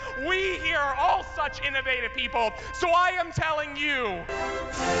We here are all such innovative people, so I am telling you,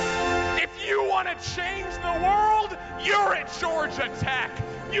 if you want to change the world, you're at Georgia Tech.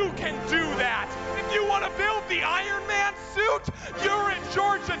 You can do that. If you want to build the Iron Man suit, you're at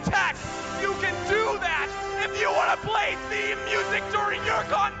Georgia Tech. You can do that. If you want to play theme music during your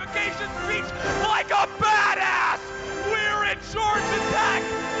convocation speech like a badass, we're at Georgia Tech.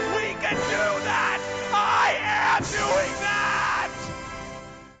 We can do that. I am doing that.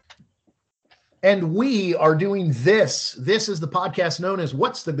 And we are doing this. This is the podcast known as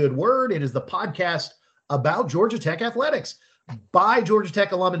What's the Good Word? It is the podcast about Georgia Tech athletics by Georgia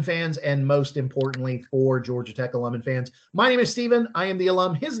Tech alum and fans, and most importantly, for Georgia Tech alum and fans. My name is Steven. I am the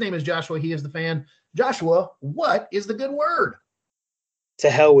alum. His name is Joshua. He is the fan. Joshua, what is the good word? To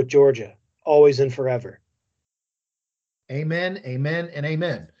hell with Georgia, always and forever. Amen, amen, and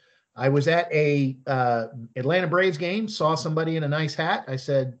amen. I was at a Atlanta Braves game, saw somebody in a nice hat. I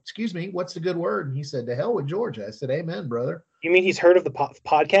said, excuse me, what's the good word? And he said, to hell with Georgia. I said, amen, brother. You mean he's heard of the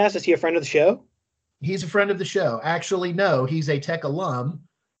podcast? Is he a friend of the show? He's a friend of the show. Actually, no, he's a Tech alum.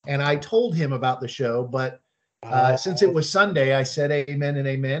 And I told him about the show, but since it was Sunday, I said amen and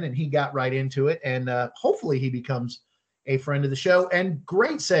amen, and he got right into it. And hopefully he becomes a friend of the show. And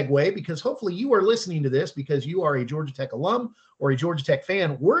great segue, because hopefully you are listening to this because you are a Georgia Tech alum or a Georgia Tech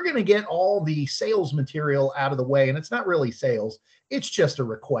fan. We're going to get all the sales material out of the way, and it's not really sales. It's just a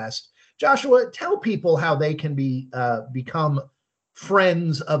request. Joshua, tell people how they can become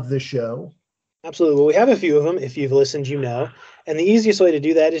friends of the show. Absolutely. Well, we have a few of them. If you've listened, you know. And the easiest way to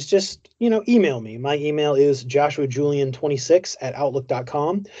do that is just, email me. My email is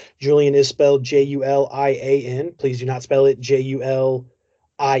joshuajulian26@outlook.com. Julian is spelled Julian. Please do not spell it Julien,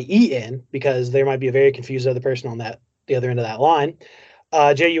 because there might be a very confused other person on the other end of that line.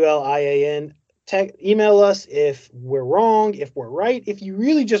 Julian. Email us if we're wrong, if we're right. If you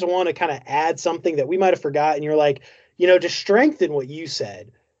really just want to kind of add something that we might have forgotten, you're like, to strengthen what you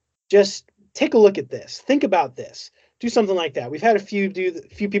said, just take a look at this. Think about this. Do something like that. We've had a few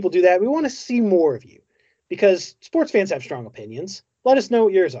people do that. We want to see more of you because sports fans have strong opinions. Let us know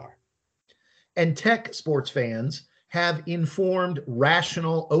what yours are. And Tech sports fans have informed,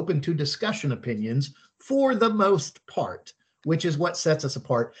 rational, open to discussion opinions for the most part, which is what sets us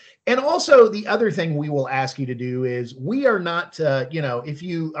apart. And also the other thing we will ask you to do is we are not, if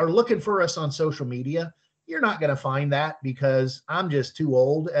you are looking for us on social media, you're not going to find that because I'm just too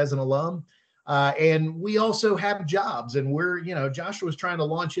old as an alum. And we also have jobs, and Joshua's trying to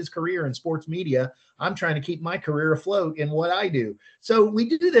launch his career in sports media. I'm trying to keep my career afloat in what I do. So we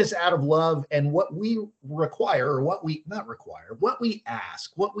do this out of love, and what we require, or what we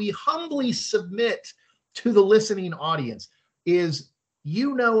ask, what we humbly submit to the listening audience is,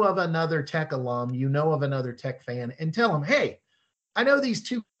 of another Tech alum, of another Tech fan, and tell them, hey, I know these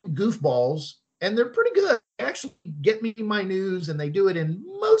two goofballs, and they're pretty good. They actually get me my news, and they do it in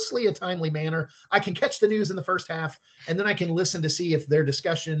mostly a timely manner. I can catch the news in the first half, and then I can listen to see if their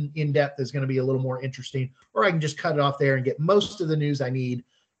discussion in depth is going to be a little more interesting, or I can just cut it off there and get most of the news I need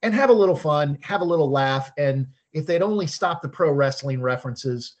and have a little fun, have a little laugh. And if they'd only stop the pro wrestling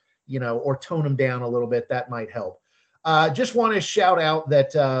references, or tone them down a little bit, that might help. Just want to shout out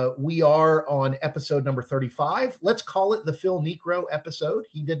that we are on episode number 35. Let's call it the Phil Niekro episode.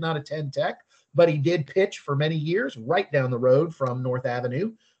 He did not attend Tech, but he did pitch for many years right down the road from North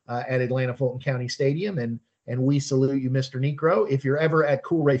Avenue at Atlanta Fulton County Stadium. And we salute you, Mr. Niekro. If you're ever at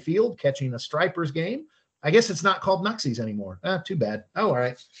Coolray Field catching a Stripers game, I guess it's not called Nuxies anymore. Too bad. Oh, all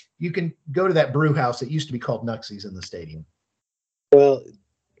right. You can go to that brew house. It used to be called Nuxies in the stadium. Well,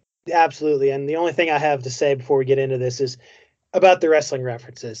 absolutely. And the only thing I have to say before we get into this is about the wrestling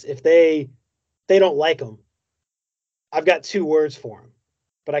references. If they don't like them, I've got 2 words for them,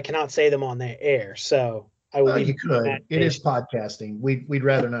 but I cannot say them on the air. So I will. You could. It is podcasting. We'd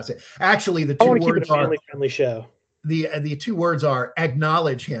rather not say. Actually, the 2 I want to words keep it a family-friendly show. The 2 words are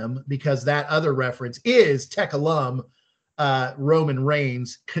acknowledge him, because that other reference is Tech alum Roman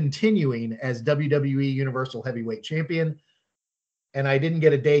Reigns continuing as WWE Universal Heavyweight Champion. And I didn't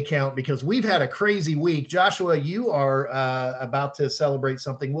get a day count because we've had a crazy week. Joshua, you are about to celebrate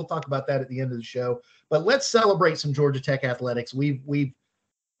something. We'll talk about that at the end of the show. But let's celebrate some Georgia Tech athletics. We've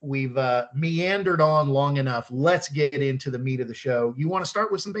meandered on long enough. Let's get into the meat of the show. You want to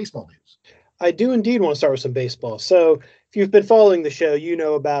start with some baseball news? I do indeed want to start with some baseball. So if you've been following the show, you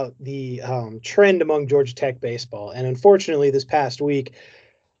know about the trend among Georgia Tech baseball. And unfortunately, this past week,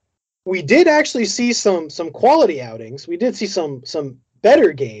 we did actually see some quality outings. We did see some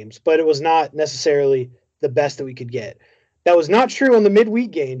better games, but it was not necessarily the best that we could get. That was not true on the midweek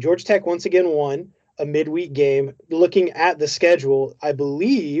game. Georgia Tech once again won. a midweek game. Looking at the schedule, I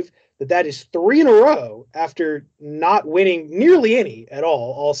believe that is 3 in a row after not winning nearly any at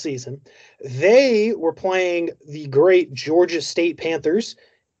all season. They were playing the great Georgia State Panthers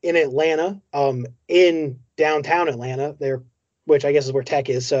in Atlanta, in downtown Atlanta, which I guess is where Tech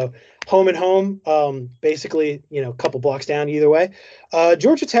is. So home and home, basically, a couple blocks down either way.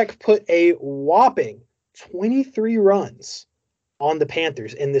 Georgia Tech put a whopping 23 runs on the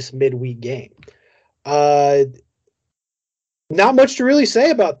Panthers in this midweek game. Not much to really say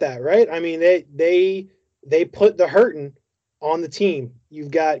about that, right? I mean, they put the hurting on the team.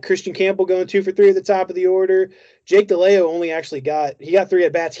 You've got Christian Campbell going 2 for 3 at the top of the order. Jake DeLeo only actually got 3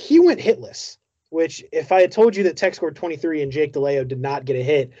 at bats. He went hitless, which if I had told you that Tech scored 23 and Jake DeLeo did not get a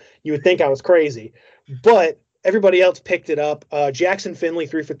hit, you would think I was crazy. But everybody else picked it up. Jackson Finley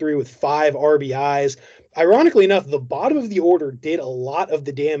 3 for 3 with 5 RBIs. Ironically enough, the bottom of the order did a lot of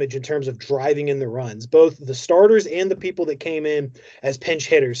the damage in terms of driving in the runs, both the starters and the people that came in as pinch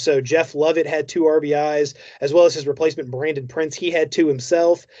hitters. So Jeff Lovett had 2 RBIs, as well as his replacement Brandon Prince. He had 2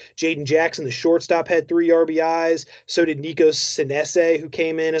 himself. Jaden Jackson, the shortstop, had 3 RBIs. So did Nico Sinese, who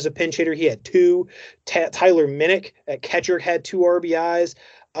came in as a pinch hitter. He had 2. Tyler Minnick at catcher had 2 RBIs.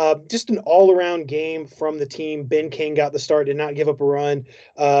 Just an all-around game from the team. Ben King got the start, did not give up a run.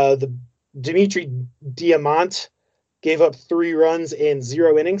 The Dimitri Diamant gave up 3 runs in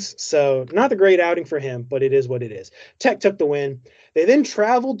 0 innings. So not the great outing for him, but it is what it is. Tech took the win. They then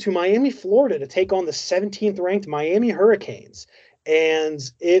traveled to Miami, Florida to take on the 17th ranked Miami Hurricanes. And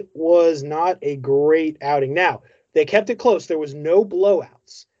it was not a great outing. Now, they kept it close. There was no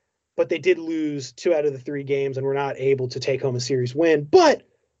blowouts, but they did lose 2 out of the 3 games and were not able to take home a series win. But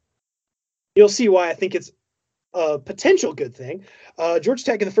you'll see why I think it's a potential good thing. Georgia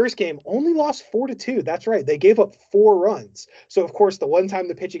Tech in the first game only lost 4-2. That's right. They gave up 4 runs. So, of course, the one time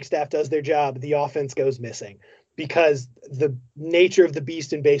the pitching staff does their job, the offense goes missing because the nature of the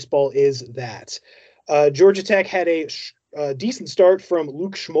beast in baseball is that. Georgia Tech had a decent start from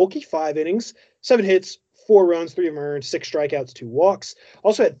Luke Schmolke, 5 innings, 7 hits, 4 runs, 3 earned, 6 strikeouts, 2 walks.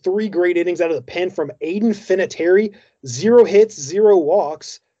 Also had 3 great innings out of the pen from Aiden Finateri, 0 hits, 0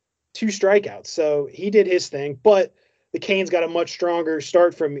 walks, 2 strikeouts. So he did his thing, but the Canes got a much stronger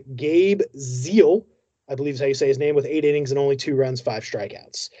start from Gabe Zeal, I believe is how you say his name, with 8 innings and only 2 runs, 5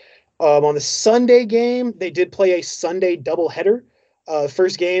 strikeouts. On the Sunday game, they did play a Sunday doubleheader.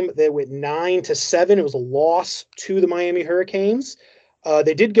 First game, they went 9-7. It was a loss to the Miami Hurricanes.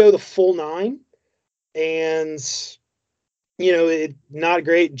 They did go the full 9, and not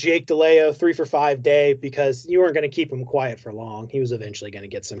great. Jake DeLeo, 3 for 5 day, because you weren't going to keep him quiet for long. He was eventually going to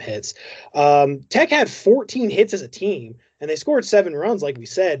get some hits. Tech had 14 hits as a team, and they scored 7 runs, like we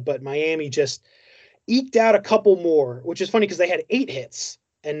said, but Miami just eked out a couple more, which is funny because they had 8 hits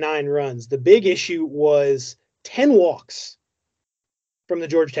and 9 runs. The big issue was 10 walks from the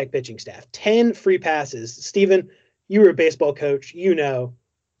Georgia Tech pitching staff, 10 free passes. Steven, you were a baseball coach.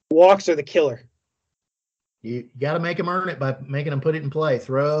 Walks are the killer. You got to make them earn it by making them put it in play.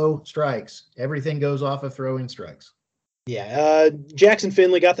 Throw strikes. Everything goes off of throwing strikes. Yeah. Jackson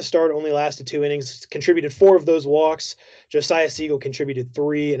Finley got the start, only lasted 2 innings, contributed 4 of those walks. Josiah Siegel contributed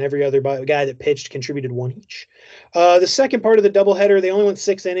 3, and every other guy that pitched contributed 1 each. The second part of the doubleheader, they only went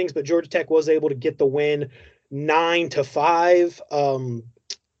 6 innings, but Georgia Tech was able to get the win 9-5.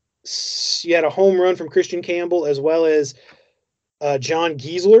 You had a home run from Christian Campbell as well as John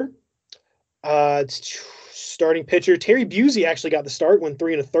Giesler. Starting pitcher Terry Busey actually got the start, went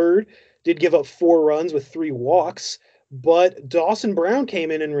 3 1/3, did give up 4 runs with 3 walks, but Dawson Brown came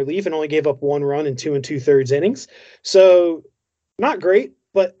in relief and only gave up 1 run in 2 2/3 innings. So not great,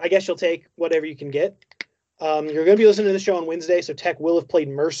 but I guess you'll take whatever you can get. You're going to be listening to the show on Wednesday, so Tech will have played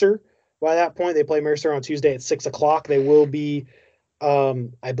Mercer. By that point, they play Mercer on Tuesday at 6 o'clock. They will be,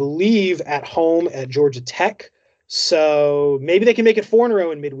 I believe, at home at Georgia Tech. So maybe they can make it 4 in a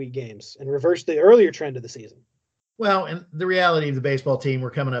row in midweek games and reverse the earlier trend of the season. Well, and the reality of the baseball team,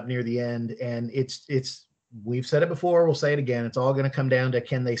 we're coming up near the end, and it's we've said it before, we'll say it again. It's all going to come down to,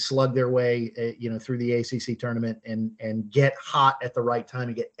 can they slug their way, through the ACC tournament and get hot at the right time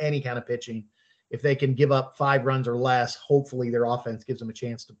and get any kind of pitching. If they can give up 5 runs or less, hopefully their offense gives them a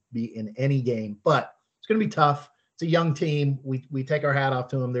chance to be in any game. But it's going to be tough. It's a young team. We take our hat off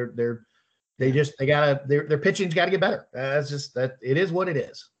to them. Their pitching's got to get better. That's just that. It is what it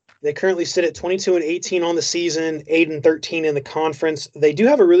is. They currently sit at 22-18 on the season, 8-13 in the conference. They do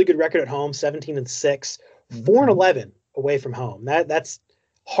have a really good record at home, 17-6, 4-11 away from home. That's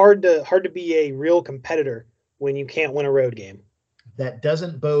hard to be a real competitor when you can't win a road game. that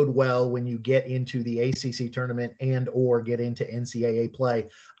doesn't bode well when you get into the ACC tournament and or get into NCAA play.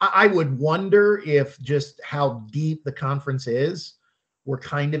 I would wonder if just how deep the conference is. We're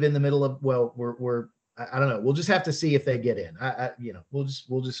kind of in the middle of, I don't know. We'll just have to see if they get in. We'll just.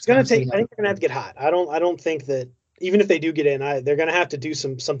 It's gonna take. I think they're gonna have to get hot. I don't think that even if they do get in, they're gonna have to do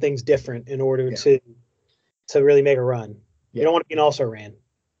some things different in order to really make a run. You don't want to be an also ran.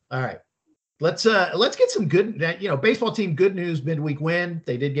 All right. Let's get some good, baseball team, good news, midweek win.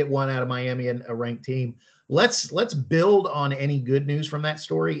 They did get one out of Miami and a ranked team. Let's build on any good news from that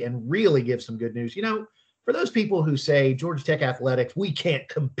story and really give some good news. For those people who say Georgia Tech athletics, we can't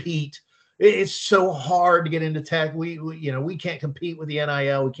compete. It's so hard to get into Tech. We can't compete with the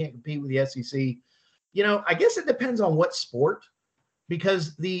NIL. We can't compete with the SEC. I guess it depends on what sport,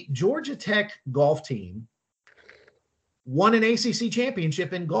 because the Georgia Tech golf team won an ACC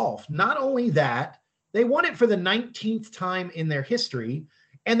championship in golf. Not only that, they won it for the 19th time in their history,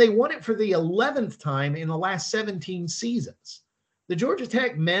 and they won it for the 11th time in the last 17 seasons. The Georgia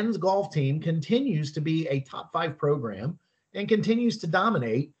Tech men's golf team continues to be a top 5 program and continues to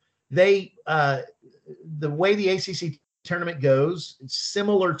dominate. The way the ACC tournament goes, it's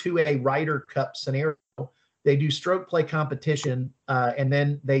similar to a Ryder Cup scenario. They do stroke play competition, and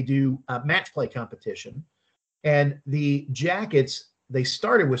then they do match play competition. And the Jackets, they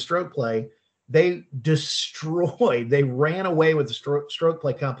started with stroke play. They ran away with the stroke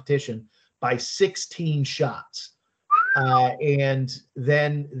play competition by 16 shots. And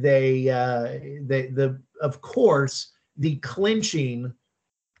then of course, the clinching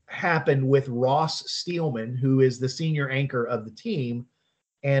happened with Ross Steelman, who is the senior anchor of the team.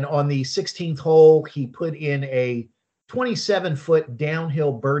 And on the 16th hole, he put in a 27-foot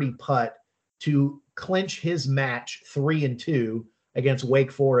downhill birdie putt to clinch his match 3-2 against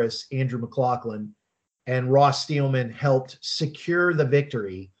Wake Forest, Andrew McLaughlin, and Ross Steelman helped secure the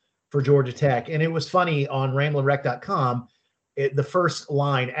victory for Georgia Tech. And it was funny on RamblinWreck.com, the first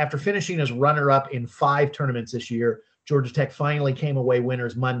line, after finishing as runner-up in 5 tournaments this year, Georgia Tech finally came away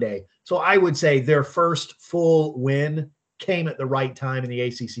winners Monday. So I would say their first full win came at the right time in the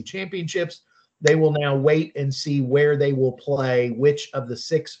ACC championships. They will now wait and see where they will play, which of the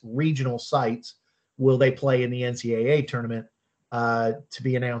 6 regional sites will they play in the NCAA tournament, to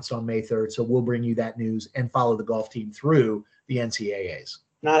be announced on May 3rd. So we'll bring you that news and follow the golf team through the NCAAs.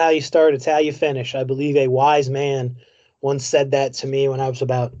 Not how you start, it's how you finish. I believe a wise man once said that to me when I was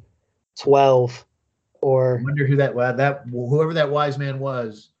about 12. I wonder who whoever that wise man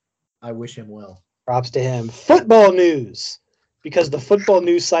was. I wish him well. Props to him. Football news, because the football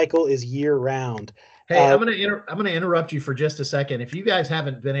news cycle is year round. Hey, I'm gonna interrupt you for just a second. If you guys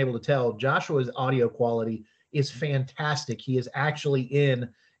haven't been able to tell, Joshua's audio quality is fantastic. He is actually in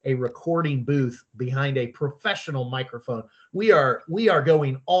a recording booth behind a professional microphone. We are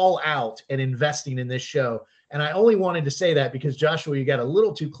going all out and investing in this show. And I only wanted to say that because, Joshua, you got a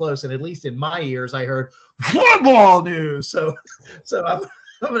little too close, and at least in my ears, I heard football news. So I'm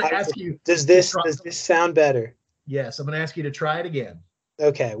going to ask you. Does this sound better? Yes, I'm going to ask you to try it again.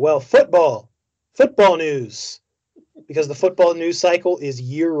 Okay, well, football news, because the football news cycle is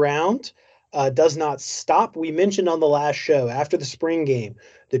year-round, does not stop. We mentioned on the last show, after the spring game,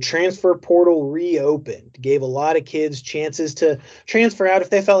 the transfer portal reopened, gave a lot of kids chances to transfer out if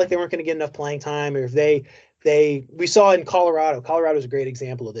they felt like they weren't going to get enough playing time, or if we saw in Colorado is a great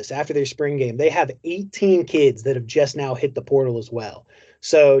example of this. After their spring game, they have 18 kids that have just now hit the portal as well.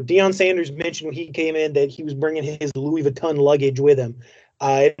 So Deion Sanders mentioned when he came in that he was bringing his Louis Vuitton luggage with him.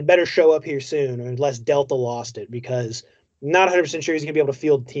 It better show up here soon, unless Delta lost it, because I'm not 100% sure he's going to be able to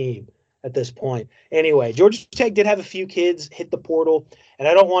field the team at this point. Anyway, Georgia Tech did have a few kids hit the portal, and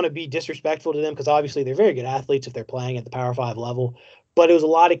I don't want to be disrespectful to them because obviously they're very good athletes if they're playing at the Power 5 level. But it was a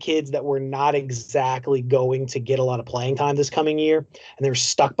lot of kids that were not exactly going to get a lot of playing time this coming year, and they were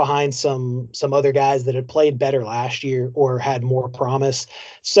stuck behind some other guys that had played better last year or had more promise.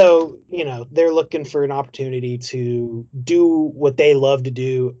 So, they're looking for an opportunity to do what they love to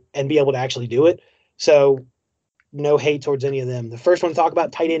do and be able to actually do it. So no hate towards any of them. The first one to talk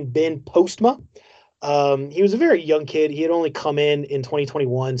about, tight end Ben Postma. He was a very young kid. He had only come in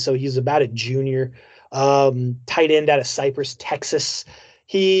 2021, so he's about a junior. Tight end out of Cypress, Texas.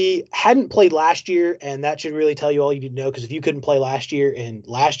 He hadn't played last year, and that should really tell you all you need to know, because if you couldn't play last year in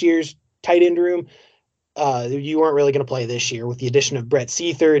last year's tight end room, you weren't really going to play this year. With the addition of Brett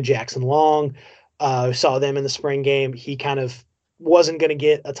Seether, Jackson Long, saw them in the spring game. He kind of wasn't going to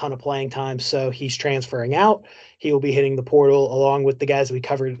get a ton of playing time, so he's transferring out. He will be hitting the portal along with the guys that we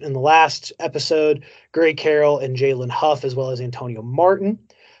covered in the last episode, Greg Carroll and Jalen Huff, as well as Antonio Martin.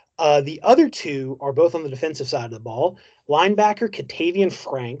 The other two are both on the defensive side of the ball. Linebacker Katavian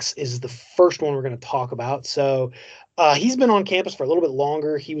Franks is the first one we're going to talk about. So he's been on campus for a little bit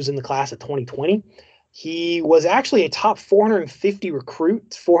longer. He was in the class of 2020. He was actually a top 450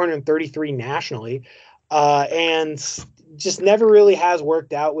 recruit, 433 nationally, and just never really has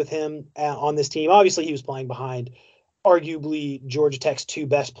worked out with him on this team. Obviously, he was playing behind arguably Georgia Tech's two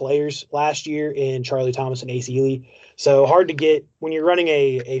best players last year in Charlie Thomas and Ace Ely. So hard to get when you're running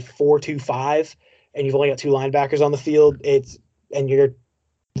a 4-2-5 and you've only got two linebackers on the field.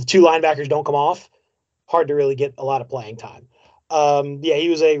 The two linebackers don't come off. Hard to really get a lot of playing time. He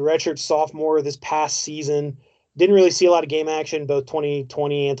was a redshirt sophomore this past season. Didn't really see a lot of game action, both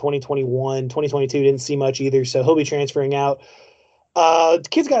 2020 and 2021. 2022 didn't see much either, so he'll be transferring out. The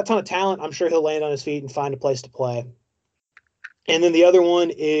kid's got a ton of talent. I'm sure he'll land on his feet and find a place to play. And then the other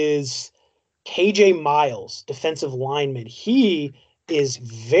one is KJ Miles, defensive lineman. He is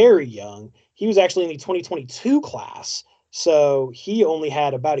very young. He was actually in the 2022 class, so he only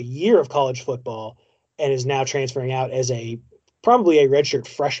had about a year of college football and is now transferring out as probably a redshirt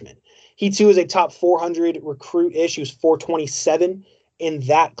freshman. He too is a top 400 recruit-ish. He was 427 in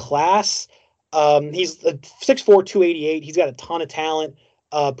that class. He's a 6'4", 288. He's got a ton of talent,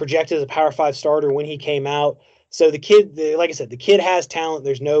 projected as a Power 5 starter when he came out. So the kid, like I said, the kid has talent.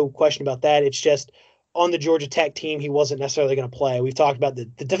 There's no question about that. It's just on the Georgia Tech team, he wasn't necessarily going to play. We've talked about the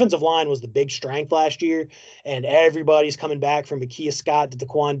defensive line was the big strength last year, and everybody's coming back from Makia Scott to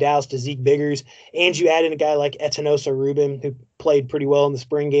Daquan Dowse to Zeke Biggers. And you add in a guy like Etanosa Rubin, who played pretty well in the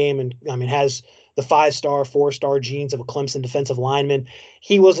spring game and, has the 5-star, 4-star genes of a Clemson defensive lineman.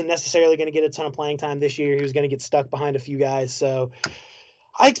 He wasn't necessarily going to get a ton of playing time this year. He was going to get stuck behind a few guys. So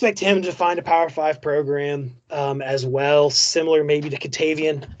I expect him to find a Power 5 program as well, similar maybe to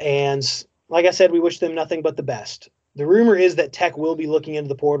Katavian. And like I said, we wish them nothing but the best. The rumor is that Tech will be looking into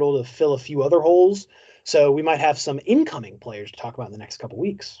the portal to fill a few other holes. So we might have some incoming players to talk about in the next couple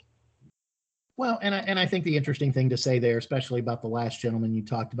weeks. Well, and I think the interesting thing to say there, especially about the last gentleman you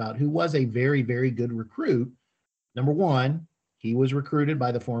talked about, who was a very, very good recruit. Number one, he was recruited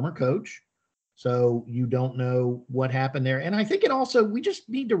by the former coach. So you don't know what happened there. And I think we just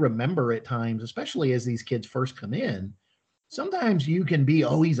need to remember at times, especially as these kids first come in, sometimes you can be,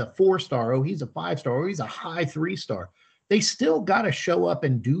 he's a 4-star, he's a 5-star, he's a high 3-star. They still got to show up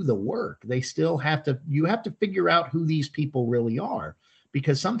and do the work. You have to figure out who these people really are,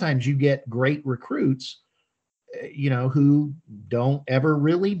 because sometimes you get great recruits, who don't ever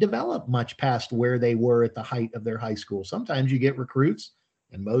really develop much past where they were at the height of their high school. Sometimes you get recruits,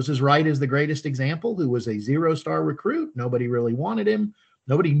 and Moses Wright is the greatest example, who was a 0-star recruit. Nobody really wanted him.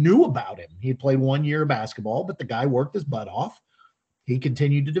 Nobody knew about him. He had played 1 year of basketball, but the guy worked his butt off. He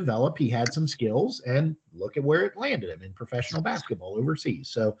continued to develop. He had some skills, and look at where it landed him in professional basketball overseas.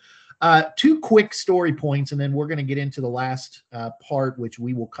 So 2 quick story points, and then we're going to get into the last part, which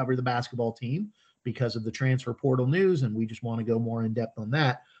we will cover the basketball team because of the transfer portal news, and we just want to go more in depth on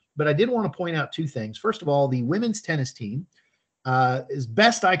that. But I did want to point out 2 things. First of all, the women's tennis team, as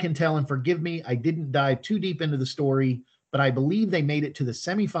best I can tell, and forgive me, I didn't dive too deep into the story, but I believe they made it to the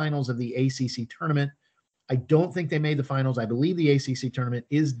semifinals of the ACC tournament. I don't think they made the finals. I believe the ACC tournament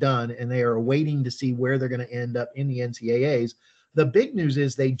is done, and they are waiting to see where they're going to end up in the NCAAs. The big news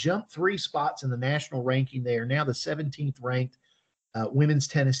is they jumped 3 spots in the national ranking. They are now the 17th ranked women's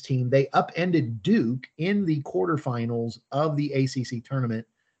tennis team. They upended Duke in the quarterfinals of the ACC tournament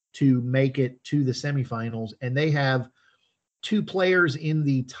to make it to the semifinals, and they have 2 players in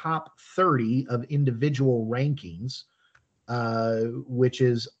the top 30 of individual rankings, which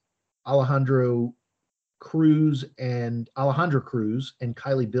is Alejandra Cruz and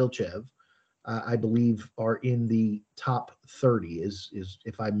Kylie Bilchev, I believe, are in the top 30. Is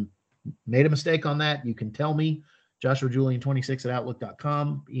if I made a mistake on that, you can tell me.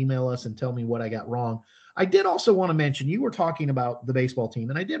 JoshuaJulian26@outlook.com. Email us and tell me what I got wrong. I did also want to mention, you were talking about the baseball team,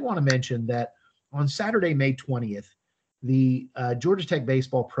 and I did want to mention that on Saturday, May 20th, the Georgia Tech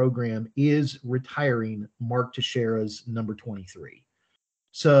baseball program is retiring Mark Teixeira's number 23.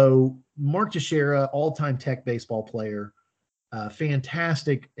 So Mark Teixeira, all-time Tech baseball player,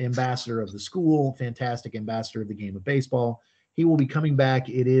 fantastic ambassador of the school, fantastic ambassador of the game of baseball. He will be coming back.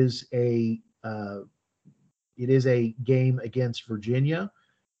 It is a game against Virginia,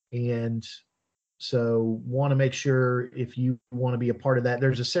 and so want to make sure if you want to be a part of that.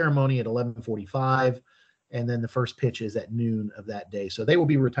 There's a ceremony at 11:45. And then the first pitch is at noon of that day. So they will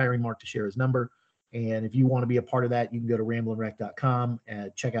be retiring Mark Teixeira's number. And if you want to be a part of that, you can go to ramblinrec.com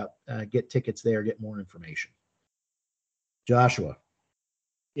and check out, get tickets there, get more information. Joshua.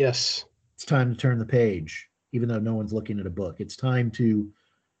 Yes. It's time to turn the page, even though no one's looking at a book. It's time to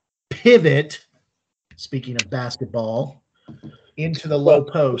pivot, speaking of basketball, into the low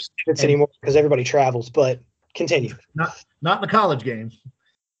post. It's anymore because everybody travels, but continue. Not in the college game.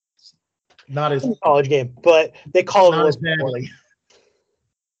 Not as college game, but they call not it as badly.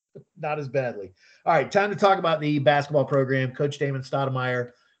 Not as badly. All right, time to talk about the basketball program. Coach Damon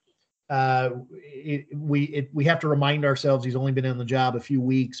Stoudemire. We have to remind ourselves he's only been in the job a few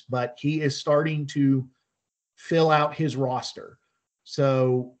weeks, but he is starting to fill out his roster.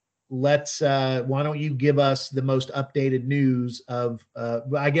 So let's why don't you give us the most updated news of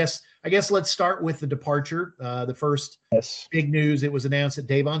I guess let's start with the departure. The first big news, it was announced that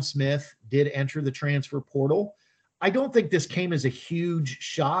Davon Smith did enter the transfer portal. I don't think this came as a huge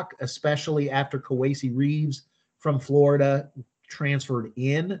shock, especially after Kowacie Reeves from Florida transferred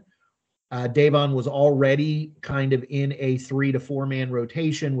in. Davon was already kind of in a 3 to 4 man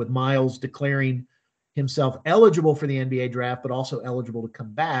rotation, with Miles declaring himself eligible for the NBA draft, but also eligible to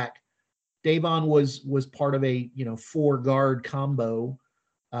come back. Davon was part of a 4 guard combo,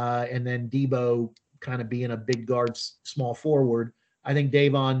 and then Debo kind of being a big guard, small forward. I think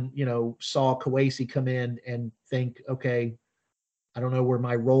Davon, saw Kowacie come in and think, okay, I don't know where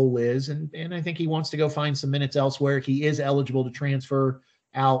my role is, and I think he wants to go find some minutes elsewhere. He is eligible to transfer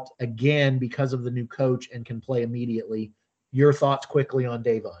out again because of the new coach and can play immediately. Your thoughts quickly on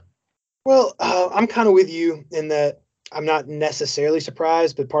Davon? Well, I'm kind of with you in that I'm not necessarily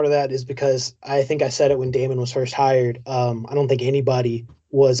surprised, but part of that is because I think I said it when Damon was first hired. I don't think anybody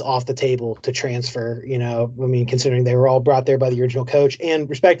was off the table to transfer, considering they were all brought there by the original coach. And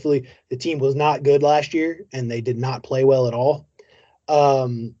respectfully, the team was not good last year and they did not play well at all.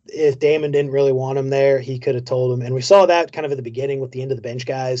 If Damon didn't really want him there, he could have told him. And we saw that kind of at the beginning with the end of the bench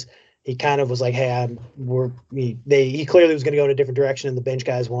guys. He kind of was like, hey, he clearly was going to go in a different direction, and the bench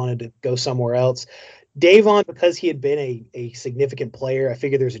guys wanted to go somewhere else. Davon, because he had been a significant player, I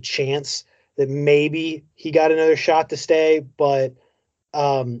figured there's a chance that maybe he got another shot to stay. But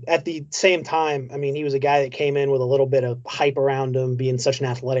at the same time, he was a guy that came in with a little bit of hype around him, being such an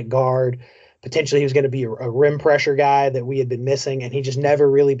athletic guard. Potentially he was going to be a rim pressure guy that we had been missing, and he just never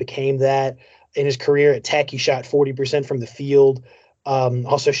really became that. In his career at Tech, he shot 40% from the field,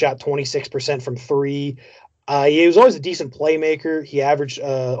 also shot 26% from 3. He was always a decent playmaker. He averaged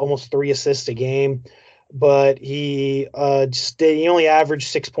almost 3 assists a game, but he only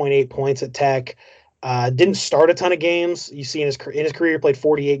averaged 6.8 points at Tech. Didn't start a ton of games. You see in his career, he played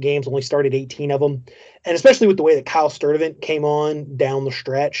 48 games, only started 18 of them. And especially with the way that Kyle Sturdivant came on down the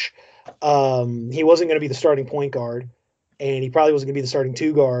stretch, he wasn't going to be the starting point guard, and he probably wasn't going to be the starting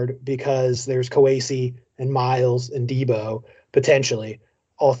 2 guard because there's Kowacie and Miles and Debo, potentially,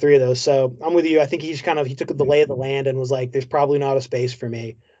 all 3 of those. So I'm with you. I think he took the lay of the land and was like, there's probably not a space for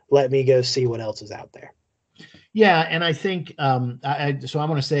me. Let me go see what else is out there. Yeah, and I think so I'm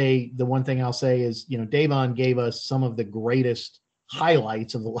going to say the one thing I'll say is, Davon gave us some of the greatest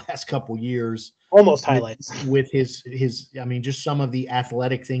highlights of the last couple years. Almost highlights. With his just some of the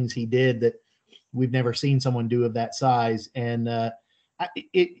athletic things he did that we've never seen someone do of that size. And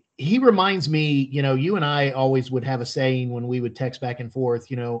he reminds me, you and I always would have a saying when we would text back and forth,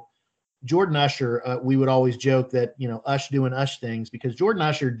 Jordan Usher, we would always joke that, Ush doing Ush things, because Jordan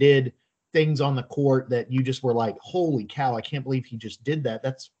Usher did things on the court that you just were like, holy cow, I can't believe he just did that.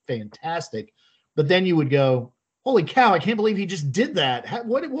 That's fantastic. But then you would go, holy cow, I can't believe he just did that.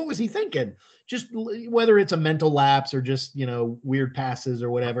 What was he thinking? Just whether it's a mental lapse or just, weird passes or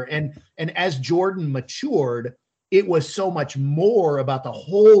whatever. And as Jordan matured, it was so much more about the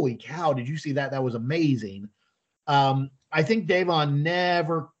holy cow. Did you see that? That was amazing. I think Davon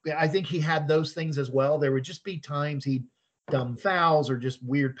I think he had those things as well. There would just be times he'd dumb fouls or just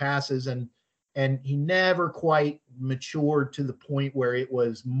weird passes. And he never quite matured to the point where it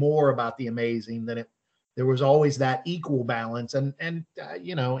was more about the amazing than there was always that equal balance. And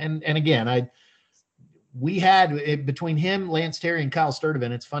again, we had between him, Lance Terry, and Kyle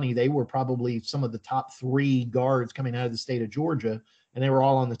Sturdivant, it's funny, they were probably some of the top 3 guards coming out of the state of Georgia, and they were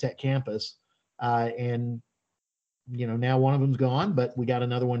all on the Tech campus. And now one of them's gone, but we got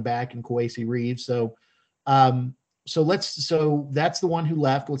another one back in Kowacie Reeves. So that's the one who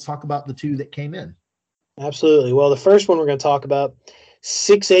left. Let's talk about the 2 that came in. Absolutely. Well, the first one we're going to talk about,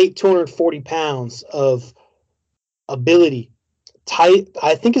 6'8", 240 pounds of ability.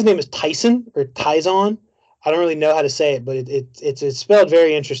 I think his name is Tyson or Tyson. I don't really know how to say it, but it's spelled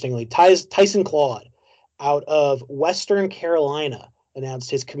very interestingly. Tyson Claude, out of Western Carolina, announced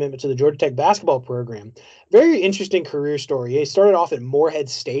his commitment to the Georgia Tech basketball program. Very interesting career story. He started off at Morehead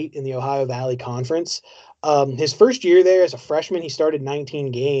State in the Ohio Valley Conference. His first year there as a freshman, he started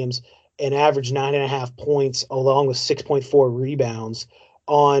 19 games and averaged 9.5 points along with 6.4 rebounds.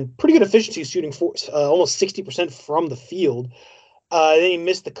 on pretty good efficiency, shooting almost 60% from the field. Then he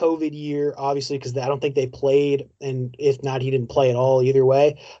missed the COVID year, obviously, because I don't think they played. And if not, he didn't play at all either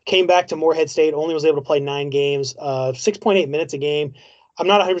way. Came back to Morehead State, only was able to play 9 games, 6.8 minutes a game. I'm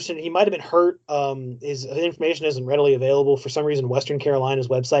not 100%. He might have been hurt. His information isn't readily available. For some reason, Western Carolina's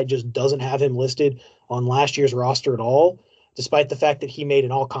website just doesn't have him listed on last year's roster at all, despite the fact that he made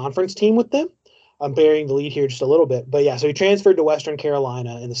an all-conference team with them. I'm burying the lead here just a little bit. But, yeah, so he transferred to Western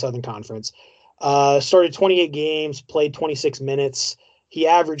Carolina in the Southern Conference. Started 28 games, played 26 minutes. He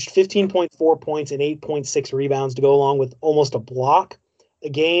averaged 15.4 points and 8.6 rebounds to go along with almost a block a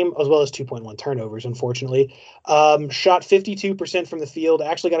game, as well as 2.1 turnovers, unfortunately. Shot 52% from the field.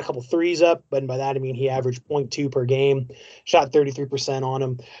 Actually got a couple threes up, but by that I mean he averaged 0.2 per game. Shot 33% on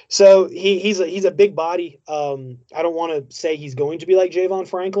him. So he's a big body. I don't want to say he's going to be like Javon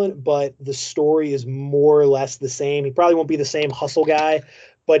Franklin, but the story is more or less the same. He probably won't be the same hustle guy,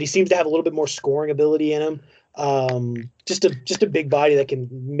 but he seems to have a little bit more scoring ability in him. Just a big body that can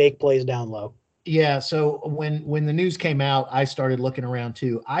make plays down low. Yeah, so when the news came out, I started looking around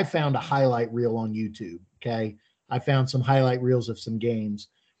too. I found a highlight reel on YouTube, okay? I found some highlight reels of some games.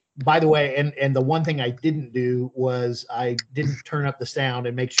 By the way, and the one thing I didn't do was I didn't turn up the sound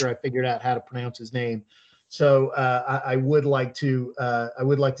and make sure I figured out how to pronounce his name. So I would like to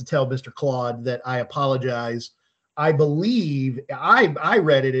tell Mr. Claude that I apologize. I believe I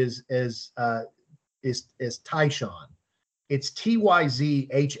read it as Tyshawn. It's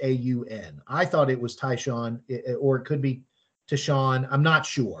Tyzhaun. I thought it was Tyshawn, or it could be Tyshawn. I'm not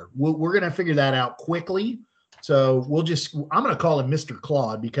sure. We're going to figure that out quickly. So I'm going to call him Mr.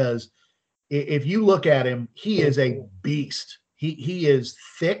 Claude, because if you look at him, he is a beast. He is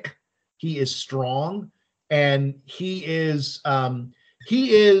thick. He is strong, and he is a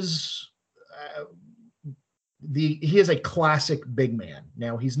classic big man.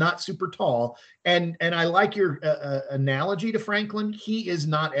 Now, he's not super tall, and I like your analogy to Franklin. He is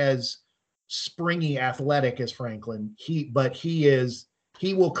not as springy athletic as Franklin. But he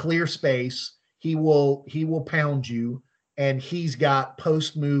will clear space. He will pound you, and he's got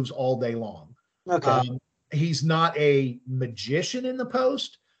post moves all day long. Okay. He's not a magician in the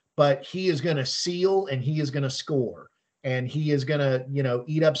post, but he is going to seal, and he is going to score, and he is going to,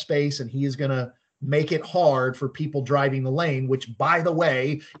 eat up space, and he is going to make it hard for people driving the lane, which, by the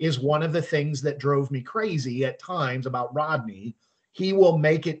way, is one of the things that drove me crazy at times about Rodney. He will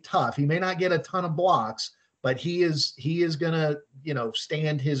make it tough. He may not get a ton of blocks, but he is going to,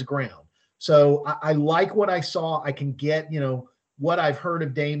 stand his ground. So I like what I saw. I can get, what I've heard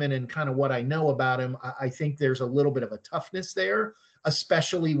of Damon and kind of what I know about him. I think there's a little bit of a toughness there,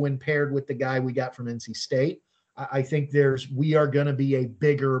 especially when paired with the guy we got from NC State. I think we are going to be a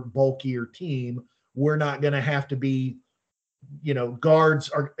bigger, bulkier team. We're not going to have to be, guards.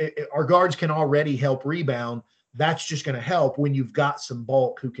 Our guards can already help rebound. That's just going to help when you've got some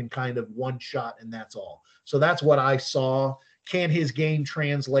bulk who can kind of one shot, and that's all. So that's what I saw. Can his game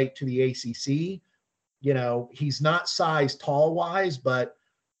translate to the ACC? He's not size tall wise, but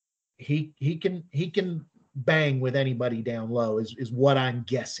he can bang with anybody down low is what I'm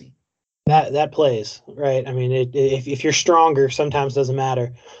guessing. That plays, right? I mean, if you're stronger, sometimes doesn't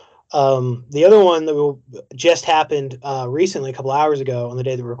matter. The other one that just happened recently, a couple hours ago on the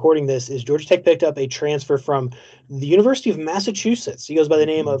day that we're recording this, is Georgia Tech picked up a transfer from the University of Massachusetts. He goes by the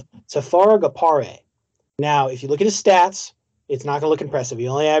name of Tafara Gapare. Now, if you look at his stats, it's not going to look impressive. He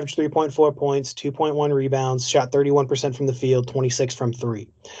only averaged 3.4 points, 2.1 rebounds, shot 31% from the field, 26 from 3.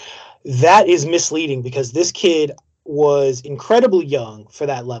 That is misleading because this kid was incredibly young for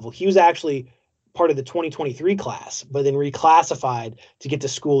that level. He was actually part of the 2023 class, but then reclassified to get to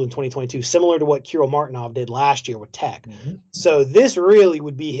school in 2022, similar to what Kirill Martinov did last year with Tech. Mm-hmm. So this really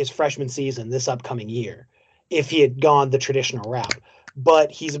would be his freshman season this upcoming year if he had gone the traditional route.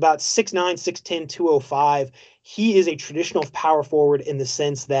 But he's about 6'9", 6'10", 205. He is a traditional power forward in the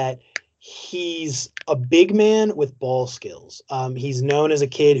sense that he's a big man with ball skills. He's known as a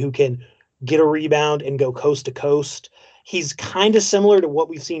kid who can get a rebound and go coast to coast. He's kind of similar to what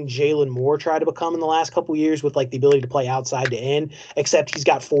we've seen Jalen Moore try to become in the last couple of years with like the ability to play outside to in, except he's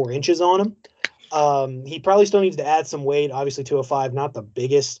got 4 inches on him. He probably still needs to add some weight. Obviously 205, not the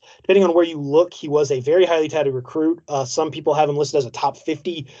biggest. Depending on where you look, he was a very highly touted recruit. Some people have him listed as a top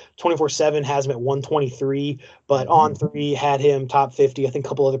 50. 24/7 has him at 123, but On3 had him top 50. I think a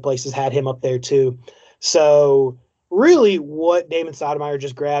couple other places had him up there too. So really what Damon Stoudemire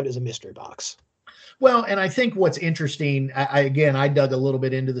just grabbed is a mystery box. Well, and I think what's interesting, I dug a little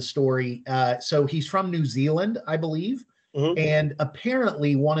bit into the story. So he's from New Zealand, I believe. Mm-hmm. And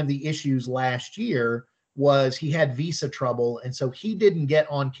apparently one of the issues last year was he had visa trouble, and so he didn't get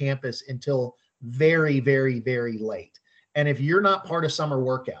on campus until very, very, very late. And if you're not part of summer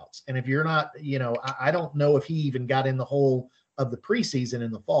workouts, and if you're not, I don't know if he even got in the whole of the preseason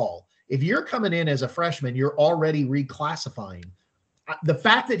in the fall. If you're coming in as a freshman, you're already reclassifying. The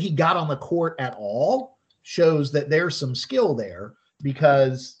fact that he got on the court at all shows that there's some skill there,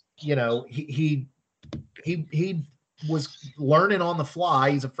 because he was learning on the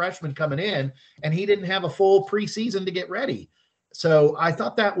fly. He's a freshman coming in, and he didn't have a full preseason to get ready. So I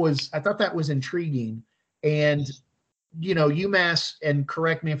thought that was intriguing. And UMass, and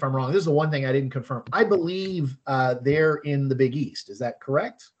correct me if I'm wrong, this is the one thing I didn't confirm. I believe they're in the Big East. Is that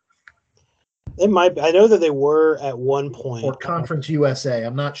correct? It might be. I know that they were at one point. Or Conference USA.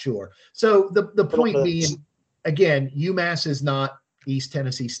 I'm not sure. So the point being, again, UMass is not East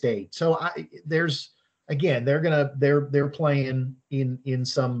Tennessee State. So they're playing in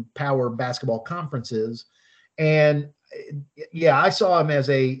some power basketball conferences, and I saw him as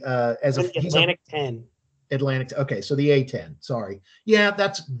Atlantic 10. Atlantic. Okay, so the A10. Sorry. Yeah,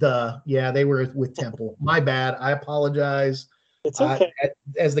 they were with Temple. My bad. I apologize. It's okay.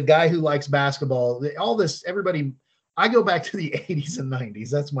 As the guy who likes basketball, all this, everybody, I go back to the 80s and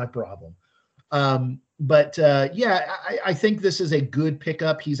 90s. That's my problem. I think this is a good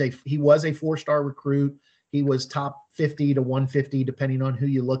pickup. He was a 4-star recruit. He was top 50 to 150, depending on who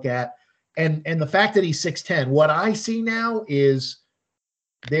you look at. And the fact that he's 6'10", what I see now is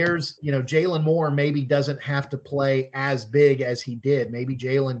there's, Jalen Moore maybe doesn't have to play as big as he did. Maybe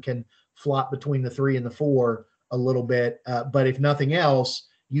Jalen can flop between the 3 and the 4 a little bit. But if nothing else,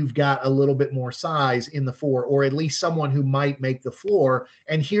 you've got a little bit more size in the 4, or at least someone who might make the floor.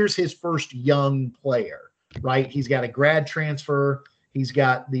 And here's his first young player, right? He's got a grad transfer. He's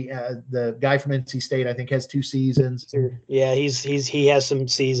got the guy from NC State, I think, has 2 seasons. Yeah, he has some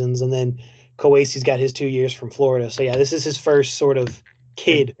seasons, and then Kawasi's got his 2 years from Florida. So yeah, this is his first sort of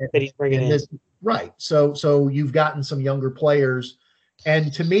kid that he's bringing in. Right. So you've gotten some younger players,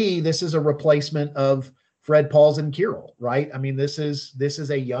 and to me, this is a replacement of Fred Pauls and Kirill, right? I mean, this is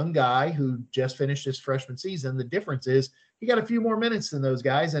a young guy who just finished his freshman season. The difference is he got a few more minutes than those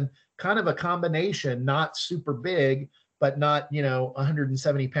guys, and kind of a combination, not super big, but not,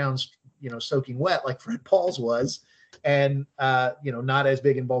 170 pounds, soaking wet like Fred Pauls was, and, not as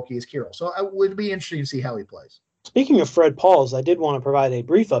big and bulky as Kirill. So it would be interesting to see how he plays. Speaking of Fred Pauls, I did want to provide a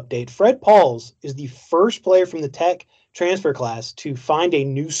brief update. Fred Pauls is the first player from the Tech transfer class to find a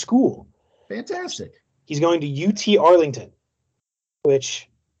new school. Fantastic. He's going to UT Arlington, which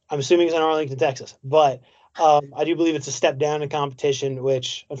I'm assuming is in Arlington, Texas. But I do believe it's a step down in competition,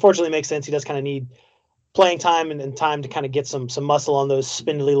 which unfortunately makes sense. He does kind of need playing time and time to kind of get some muscle on those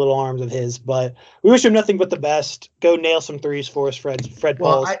spindly little arms of his. But we wish him nothing but the best. Go nail some threes for us, Fred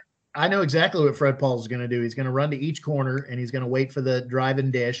Pauls. I know exactly what Fred Pauls is going to do. He's going to run to each corner, and he's going to wait for the drive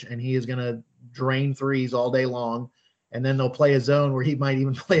and dish, and he is going to drain threes all day long. And then they'll play a zone where he might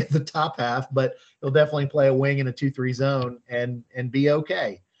even play at the top half, but he'll definitely play a wing in a 2-3 zone and be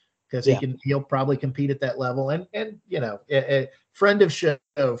okay, because he'll probably compete at that level. And a friend of show,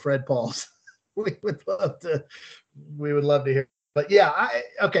 Fred Pauls, we would love to hear. But yeah,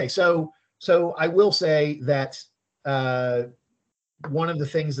 so I will say that one of the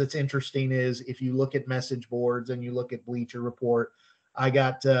things that's interesting is if you look at message boards and you look at Bleacher Report, I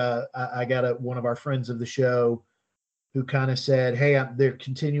got one of our friends of the show who kind of said, "Hey, they're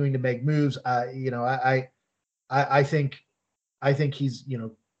continuing to make moves. I think he's,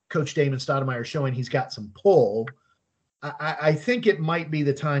 Coach Damon Stoudemire showing he's got some pull. I think it might be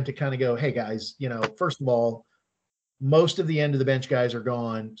the time to kind of go, hey guys, first of all, most of the end of the bench guys are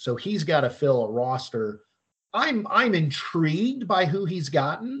gone, so he's got to fill a roster. I'm intrigued by who he's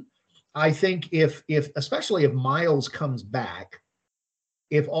gotten. I think if especially if Miles comes back,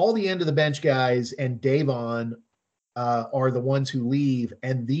 if all the end of the bench guys and Davon are the ones who leave,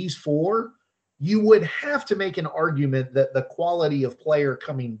 and these 4, you would have to make an argument that the quality of player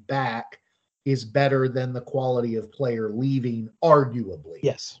coming back is better than the quality of player leaving, arguably.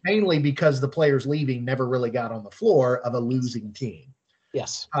 Yes. Mainly because the players leaving never really got on the floor of a losing team.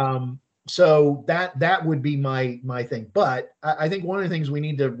 Yes. So that would be my thing. But I think one of the things we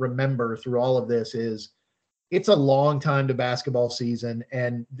need to remember through all of this is it's a long time to basketball season,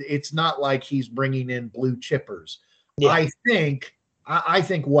 and it's not like he's bringing in blue chippers. Yeah. I think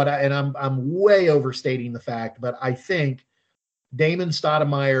I'm way overstating the fact, but I think Damon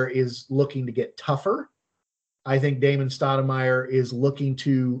Stoudemire is looking to get tougher. I think Damon Stoudemire is looking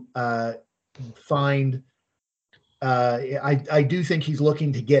to find. I do think he's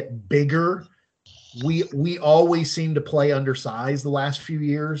looking to get bigger we always seem to play undersized the last few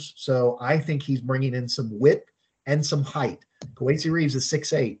years. So I think he's bringing in some width and some height. Kwesi Reeves is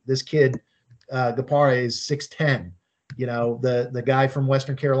 6'8". This kid, Gapare, is 6'10". You know, the guy from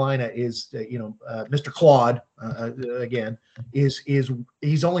Western Carolina is, Mr. Claude, again, he's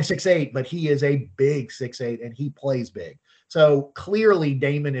only 6'8", but he is a big 6'8", and he plays big. So clearly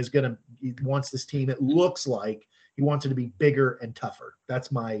Damon wants this team. It looks like he wants it to be bigger and tougher.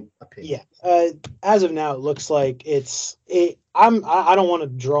 That's my opinion. Yeah. As of now, it looks like I don't want to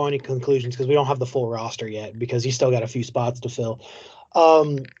draw any conclusions because we don't have the full roster yet because he's still got a few spots to fill.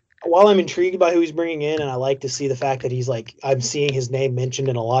 While I'm intrigued by who he's bringing in, and I like to see the fact that I'm seeing his name mentioned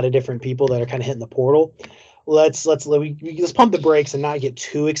in a lot of different people that are kind of hitting the portal. Let's pump the brakes and not get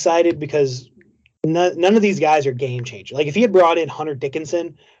too excited because none of these guys are game changers. Like if he had brought in Hunter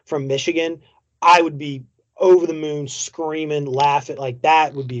Dickinson from Michigan, I would be over the moon, screaming, laughing. Like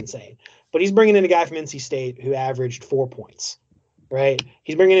that would be insane. But he's bringing in a guy from NC State who averaged 4 points. Right.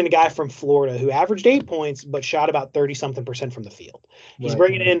 He's bringing in a guy from Florida who averaged 8 points, but shot about 30-something% from the field. He's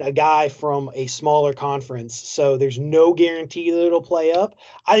bringing in a guy from a smaller conference. So there's no guarantee that it'll play up.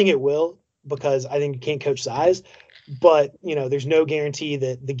 I think it will because I think you can't coach size, but there's no guarantee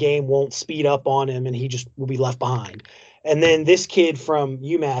that the game won't speed up on him and he just will be left behind. And then this kid from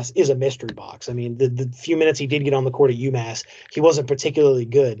UMass is a mystery box. I mean, the few minutes he did get on the court at UMass, he wasn't particularly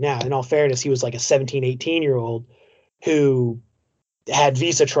good. Now, in all fairness, he was like a 17, 18-year-old who had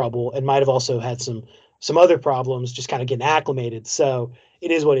visa trouble and might have also had some other problems just kind of getting acclimated. So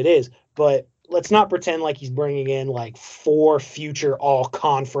it is what it is. But let's not pretend like he's bringing in like 4 future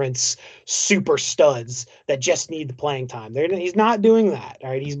all-conference super studs that just need the playing time. He's not doing that.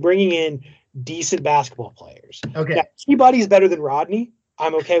 All right. He's bringing in decent basketball players. Okay. Now, anybody's better than Rodney.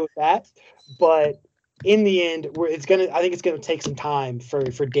 I'm okay with that. But in the end, I think it's gonna take some time for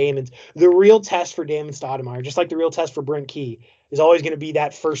Damon. The real test for Damon Stoudemire, just like the real test for Brent Key, is always going to be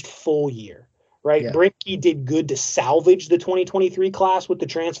that first full year, right? Yeah. Brent Key did good to salvage the 2023 class with the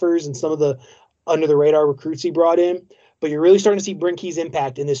transfers and some of the under the radar recruits he brought in, but you're really starting to see Brent Key's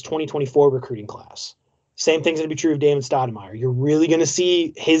impact in this 2024 recruiting class. Same thing's going to be true of Damon Stoudemire. You're really going to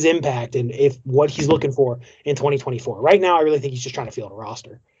see his impact and what he's looking for in 2024. Right now, I really think he's just trying to field a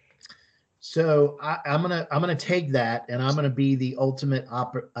roster. So I'm gonna take that, and I'm gonna be the ultimate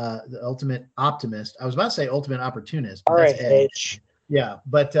optimist. I was about to say ultimate opportunist. All right, Edge. Yeah,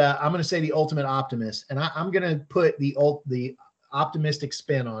 but I'm gonna say the ultimate optimist, and I'm gonna put the optimistic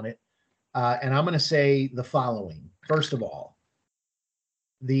spin on it, and I'm gonna say the following. First of all,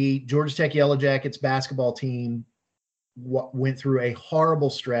 the Georgia Tech Yellow Jackets basketball team went through a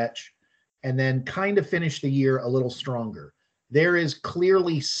horrible stretch, and then kind of finished the year a little stronger. There is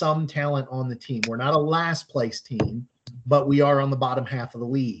clearly some talent on the team. We're not a last place team, but we are on the bottom half of the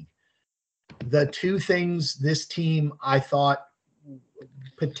league. The two things this team, I thought,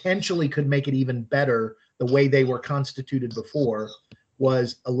 potentially could make it even better the way they were constituted before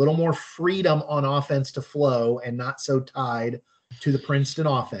was a little more freedom on offense to flow and not so tied to the Princeton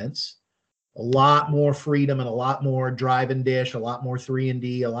offense. A lot more freedom and a lot more drive and dish, a lot more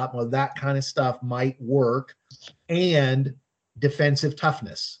 3-and-D, a lot more that kind of stuff might work. And defensive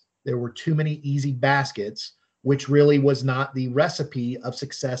toughness. There were too many easy baskets, which really was not the recipe of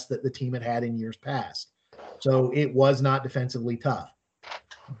success that the team had in years past. So it was not defensively tough.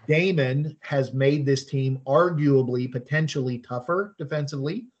 Damon has made this team arguably potentially tougher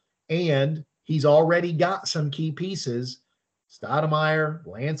defensively, and he's already got some key pieces. Stoudemire,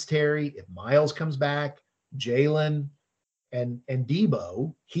 Lance Terry, if Miles comes back, Jalen, and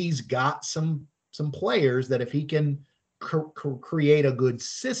Debo, he's got some players that if he can create a good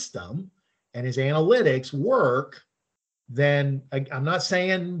system and his analytics work, then I'm not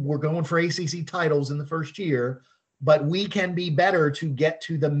saying we're going for ACC titles in the first year, but we can be better to get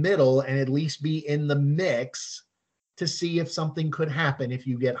to the middle and at least be in the mix to see if something could happen if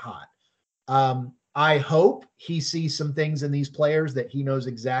you get hot. I hope he sees some things in these players that he knows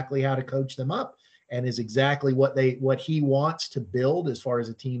exactly how to coach them up and is exactly what he wants to build as far as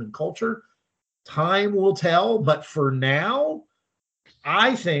a team and culture. Time will tell, but for now,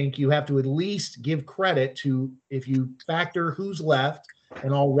 I think you have to at least give credit to, if you factor who's left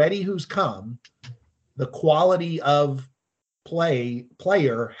and already who's come, the quality of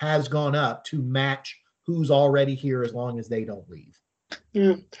player has gone up to match who's already here as long as they don't leave.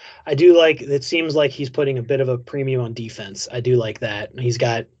 I do like, it seems like he's putting a bit of a premium on defense. I do like that. He's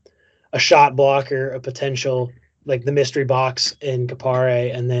got a shot blocker, a potential, like the mystery box in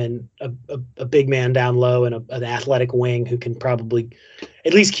Gapare, and then a big man down low and an athletic wing who can probably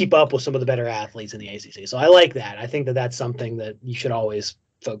at least keep up with some of the better athletes in the ACC. So I like that. I think that that's something that you should always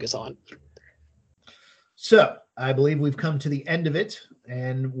focus on. So I believe we've come to the end of it,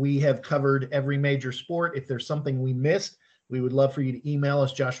 and we have covered every major sport. If there's something we missed, we would love for you to email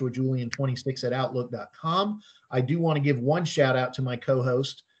us, joshuajulian26@outlook.com. I do want to give one shout out to my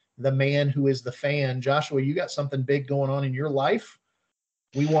co-host, the man who is the fan. Joshua, you got something big going on in your life.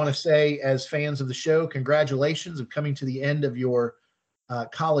 We want to say, as fans of the show, congratulations of coming to the end of your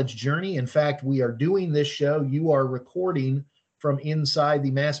college journey. In fact, we are doing this show. You are recording from inside the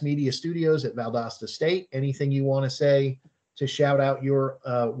mass media studios at Valdosta State. Anything you want to say to shout out your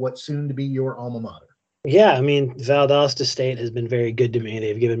what's soon to be your alma mater? Yeah, I mean, Valdosta State has been very good to me.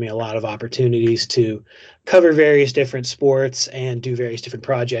 They've given me a lot of opportunities to cover various different sports and do various different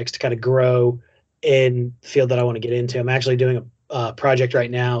projects to kind of grow in the field that I want to get into. I'm actually doing a project right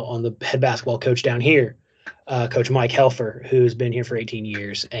now on the head basketball coach down here, Coach Mike Helfer, who's been here for 18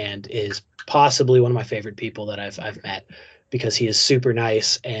 years and is possibly one of my favorite people that I've met, because he is super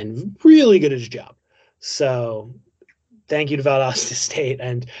nice and really good at his job. So thank you to Valdosta State,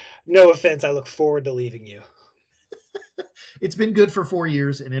 and no offense, I look forward to leaving you. It's been good for 4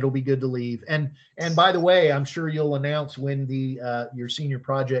 years, and it'll be good to leave. And by the way, I'm sure you'll announce when your senior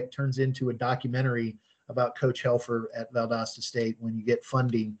project turns into a documentary about Coach Helfer at Valdosta State when you get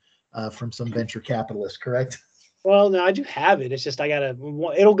funding from some venture capitalists, correct? Well, no, I do have it. It's just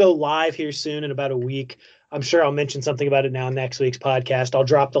it'll go live here soon in about a week. I'm sure I'll mention something about it now in next week's podcast. I'll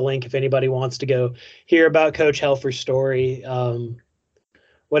drop the link if anybody wants to go hear about Coach Helfer's story.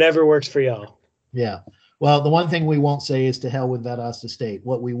 Whatever works for y'all. Yeah. Well, the one thing we won't say is to hell with Valdosta State.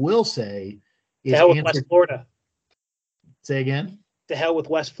 What we will say is to hell with West Florida. Say again? To hell with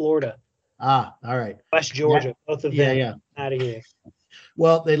West Florida. Ah, all right. West Georgia. Both of them. Yeah. Out of here.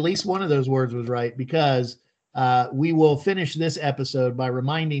 Well, at least one of those words was right, because we will finish this episode by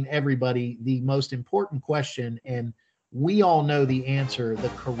reminding everybody the most important question, and we all know the answer, the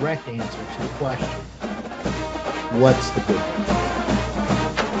correct answer to the question. What's the big one?